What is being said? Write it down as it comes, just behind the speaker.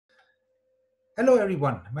Hello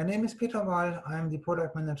everyone, my name is Peter Wahl. I'm the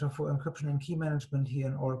product manager for encryption and key management here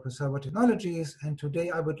in Oracle Server Technologies, and today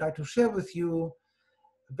I would like to share with you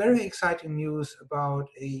very exciting news about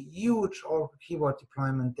a huge Oracle Key Vault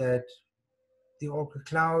deployment that the Oracle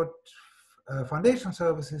Cloud Foundation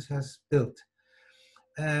Services has built.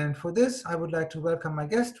 And for this, I would like to welcome my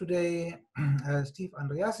guest today, Steve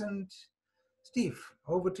Andreassend. Steve,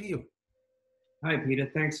 over to you. Hi, Peter.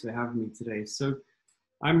 Thanks for having me today. So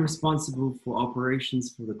I'm responsible for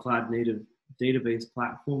operations for the cloud native database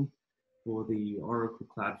platform for the Oracle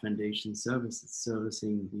Cloud Foundation Services,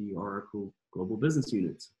 servicing the Oracle Global Business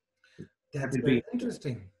Units. That's very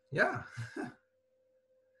interesting. Yeah.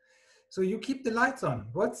 So you keep the lights on.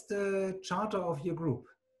 What's the charter of your group?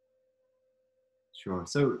 Sure.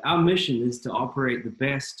 So our mission is to operate the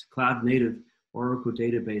best cloud native Oracle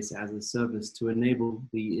database as a service to enable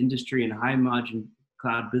the industry and high margin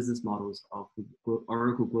cloud business models of the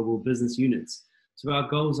Oracle Global Business Units. So our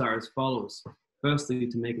goals are as follows. Firstly,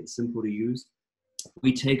 to make it simple to use,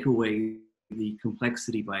 we take away the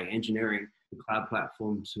complexity by engineering the cloud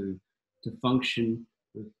platform to function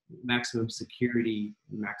with maximum security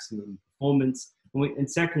and maximum performance. And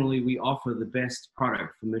secondly, we offer the best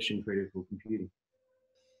product for mission critical computing.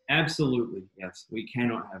 Absolutely, yes, we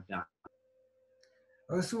cannot have done.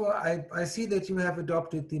 So I see that you have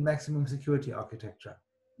adopted the maximum security architecture.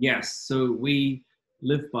 Yes, so we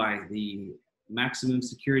live by the maximum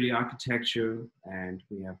security architecture, and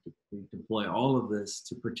we deploy all of this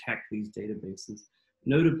to protect these databases.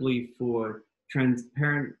 Notably for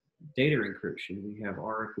transparent data encryption, we have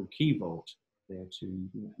Oracle Key Vault there to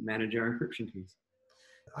manage our encryption keys.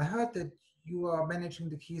 I heard that you are managing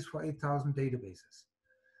the keys for 8,000 databases.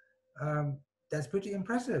 That's pretty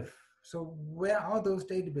impressive. So where are those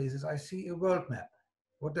databases? I see a world map.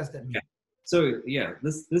 What does that mean? Yeah. So yeah,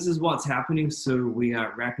 this is what's happening. So we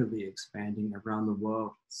are rapidly expanding around the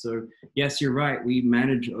world. So yes, you're right. We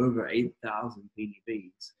manage over 8,000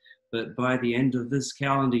 PDBs, but by the end of this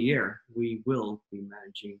calendar year, we will be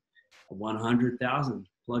managing 100,000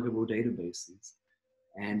 pluggable databases.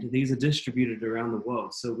 And these are distributed around the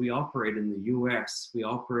world. So we operate in the US, we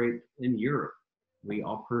operate in Europe, we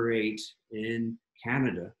operate in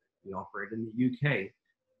Canada, we operate in the UK,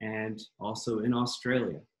 and also in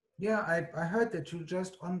Australia. Yeah, I heard that you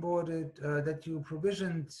just onboarded, that you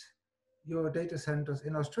provisioned your data centers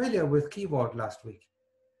in Australia with Key Vault last week.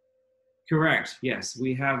 Correct, yes.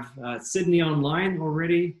 We have Sydney online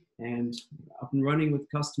already and up and running with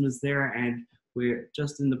customers there, and we're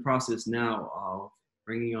just in the process now of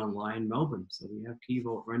bringing online Melbourne. So we have Key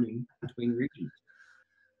Vault running between regions.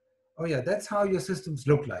 Oh yeah, that's how your systems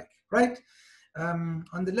look like, right?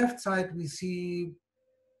 On the left side, we see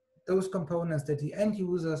those components that the end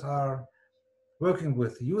users are working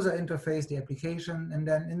with, the user interface, the application, and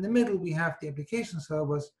then in the middle, we have the application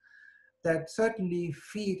servers that certainly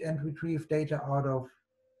feed and retrieve data out of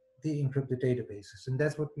the encrypted databases. And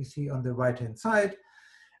that's what we see on the right-hand side.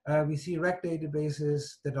 We see rack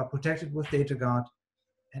databases that are protected with DataGuard,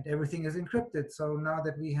 and everything is encrypted. So now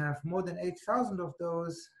that we have more than 8,000 of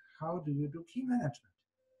those, how do you do key management?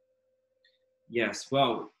 Yes,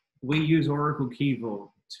 well, we use Oracle Key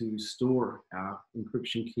Vault to store our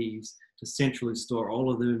encryption keys, to centrally store all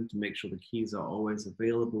of them, to make sure the keys are always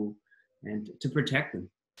available, and to protect them.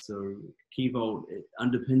 So Key Vault, it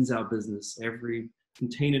underpins our business. Every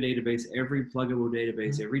container database, every pluggable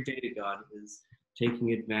database, every DataGuard is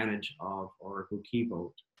taking advantage of Oracle Key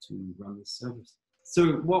Vault to run this service.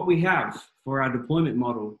 So what we have for our deployment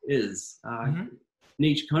model is in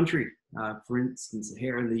each country, for instance,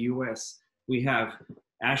 here in the US, we have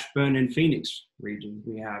Ashburn and Phoenix region.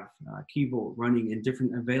 We have Key Vault running in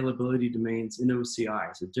different availability domains in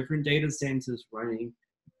OCI. So different data centers running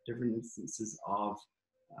different instances of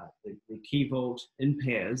the Key Vault in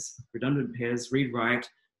pairs, redundant pairs, read-write,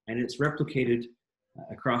 and it's replicated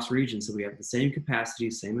across regions. So we have the same capacity,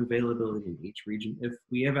 same availability in each region. If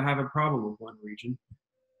we ever have a problem with one region,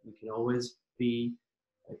 we can always be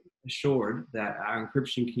assured that our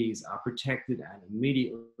encryption keys are protected and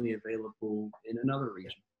immediately available in another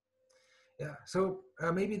region. Yeah, so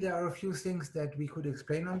maybe there are a few things that we could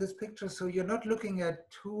explain on this picture. So you're not looking at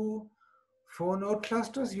two 4-node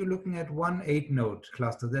clusters, you're looking at one 8-node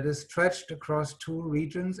cluster that is stretched across two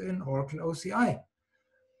regions in Oracle OCI.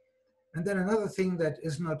 And then another thing that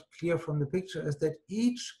is not clear from the picture is that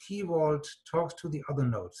each key vault talks to the other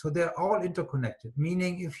node. So they're all interconnected,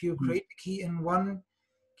 meaning if you create a key in one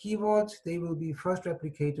Key Vault, they will be first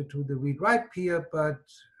replicated to the read-write peer, but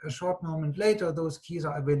a short moment later, those keys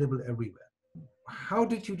are available everywhere. How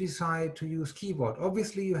did you decide to use Key Vault?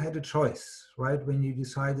 Obviously, you had a choice, right, when you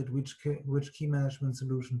decided which key management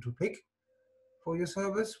solution to pick. for your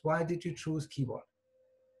service? Why did you choose Key Vault?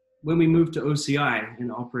 When we moved to OCI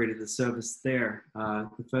and operated the service there,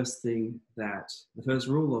 the first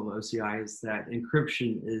rule of OCI is that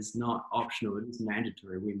encryption is not optional, it is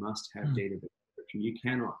mandatory. We must have database encryption. You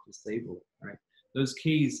cannot disable it, right? Those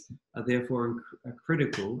keys are therefore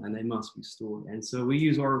critical and they must be stored. And so we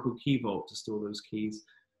use Oracle Key Vault to store those keys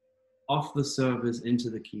off the servers into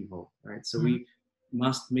the Key Vault, right? So we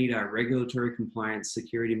must meet our regulatory compliance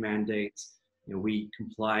security mandates. We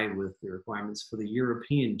comply with the requirements for the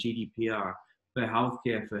European GDPR, for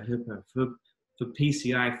healthcare, for HIPAA, for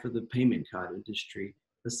PCI, for the payment card industry,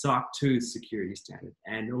 the SOC 2 security standard,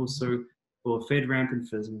 and also for FedRAMP and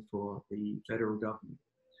FISMA for the federal government.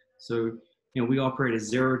 So, we operate a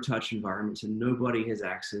zero-touch environment, so nobody has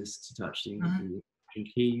access to touching the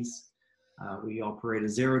keys. We operate a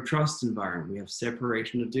zero-trust environment. We have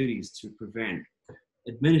separation of duties to prevent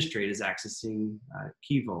administrators accessing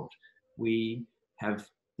Key Vault. We have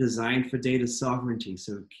designed for data sovereignty,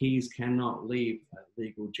 so keys cannot leave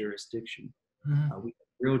legal jurisdiction. We have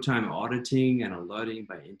real-time auditing and alerting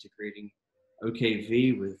by integrating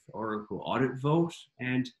OKV with Oracle Audit Vault,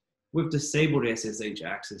 and we've disabled SSH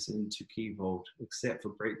access into Key Vault except for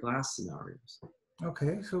break glass scenarios.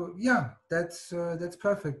 Okay, so yeah, that's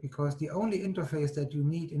perfect, because the only interface that you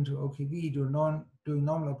need into OKV doing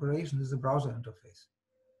normal operations is a browser interface.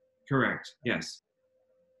 Correct, yes.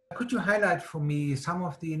 Could you highlight for me some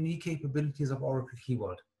of the unique capabilities of Oracle Key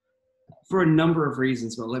Vault? For a number of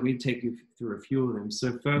reasons, but let me take you through a few of them.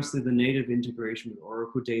 So firstly, the native integration with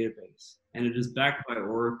Oracle database, and it is backed by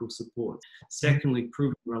Oracle support. Secondly,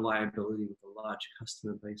 proven reliability with a large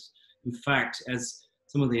customer base. In fact, as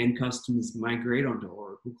some of the end customers migrate onto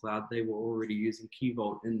Oracle Cloud, they were already using Key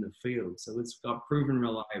Vault in the field. So it's got proven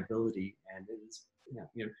reliability, and it is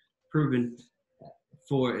proven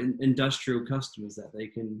for industrial customers that they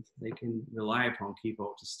can rely upon Key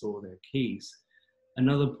Vault to store their keys.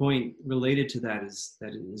 Another point related to that is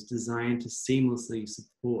that it is designed to seamlessly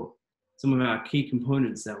support some of our key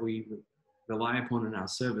components that we rely upon in our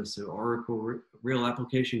service. So Oracle Real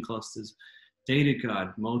Application Clusters, Data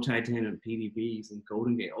Guard, multi-tenant PDBs, and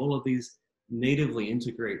Golden Gate, all of these natively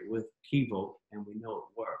integrate with Key Vault, and we know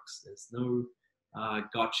it works. There's no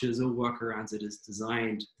gotchas or workarounds. It is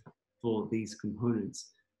designed for these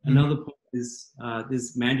components. Another point is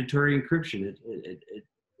this mandatory encryption. It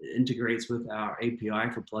integrates with our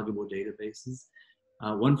API for pluggable databases.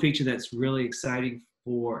 One feature that's really exciting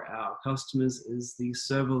for our customers is the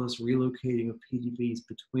serverless relocating of PDBs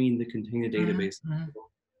between the container database.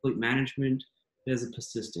 Fleet management, there's a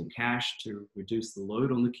persistent cache to reduce the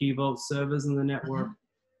load on the Key Vault servers in the network.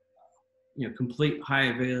 Complete high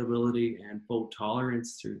availability and fault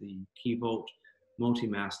tolerance through the Key Vault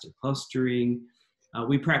multi-master clustering.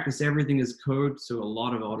 We practice everything as code, so a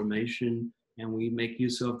lot of automation, and we make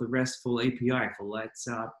use of the RESTful API for lights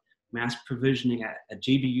out mass provisioning at a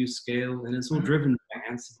GBU scale, and it's all driven by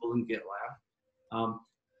Ansible and GitLab.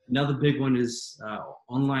 Another big one is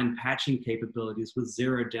online patching capabilities with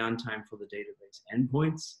zero downtime for the database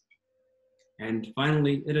endpoints. And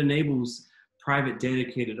finally, it enables private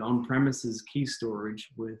dedicated on-premises key storage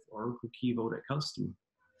with Oracle Key Vault at customer.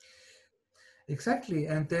 Exactly,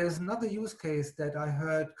 and there's another use case that I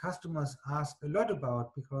heard customers ask a lot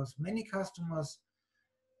about, because many customers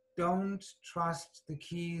don't trust the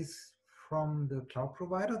keys from the cloud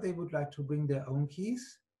provider. They would like to bring their own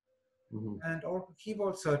keys. And Oracle Key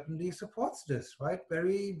Vault certainly supports this, right?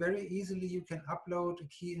 Very, very easily you can upload a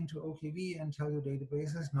key into OKV and tell your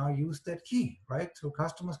databases, now use that key, right? So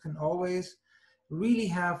customers can always really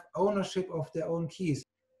have ownership of their own keys.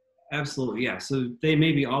 Absolutely, yeah. So they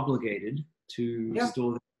may be obligated to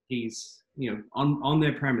store the keys, on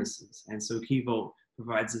their premises. And so Key Vault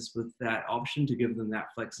provides us with that option to give them that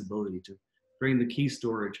flexibility to bring the key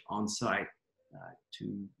storage on site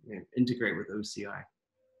to integrate with OCI.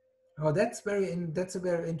 Oh, that's a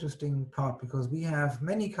very interesting part, because we have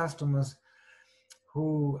many customers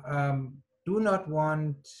who do not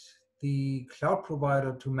want the cloud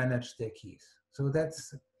provider to manage their keys. So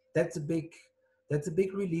that's a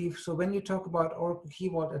big relief. So when you talk about Oracle Key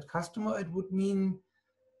Vault at customer, it would mean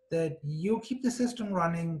that you keep the system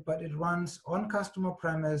running, but it runs on customer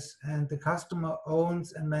premise, and the customer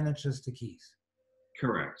owns and manages the keys.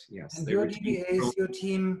 Correct. Yes. And your DBAs, your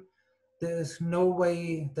team, there is no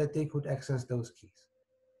way that they could access those keys.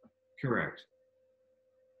 Correct.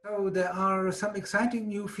 So there are some exciting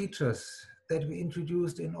new features that we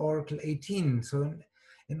introduced in Oracle 18. So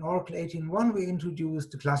in Oracle 18.1, we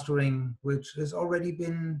introduced the clustering, which has already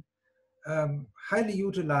been highly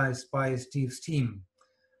utilized by Steve's team.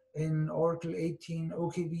 In Oracle 18,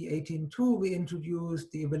 OKV 18.2, we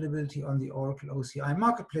introduced the availability on the Oracle OCI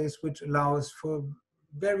Marketplace, which allows for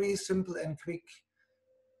very simple and quick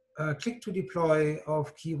click to deploy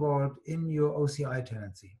of Keyword in your OCI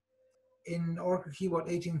tenancy. In Oracle Keyword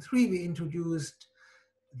 18.3, we introduced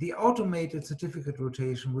the automated certificate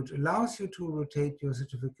rotation, which allows you to rotate your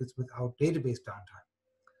certificates without database downtime.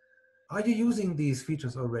 Are you using these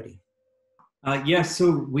features already? Yes,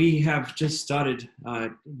 so we have just started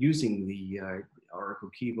using the Oracle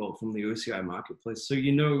Key Vault from the OCI Marketplace. So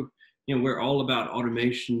we're all about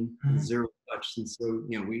automation, zero touch, and so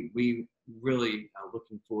we really are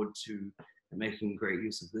looking forward to making great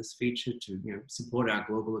use of this feature to support our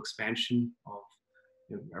global expansion of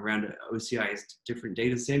around OCI's different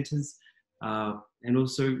data centers, and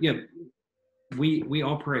also we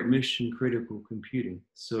operate mission critical computing,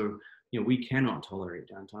 so we cannot tolerate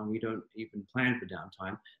downtime. We don't even plan for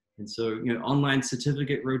downtime, and so online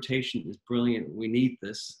certificate rotation is brilliant. We need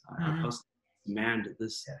this. Our customers demand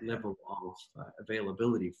this level of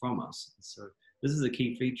availability from us. So this is a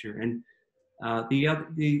key feature, and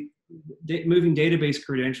moving database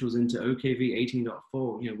credentials into OKV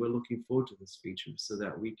 18.4, we're looking forward to this feature so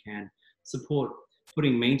that we can support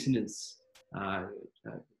putting maintenance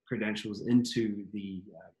credentials into the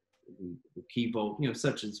Key Vault,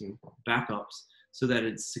 such as backups, so that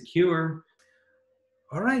it's secure.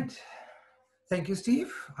 All right. Thank you,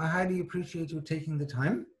 Steve. I highly appreciate you taking the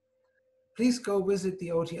time. Please go visit the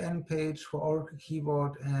OTN page for Oracle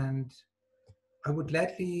Keyboard, and I would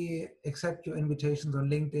gladly accept your invitations on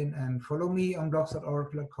LinkedIn, and follow me on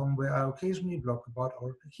blogs.oracle.com, where I occasionally blog about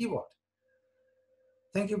Oracle Keyboard.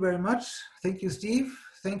 Thank you very much. Thank you, Steve.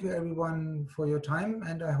 Thank you, everyone, for your time,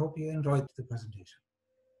 and I hope you enjoyed the presentation.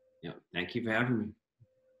 Yeah, thank you for having me.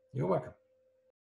 You're welcome.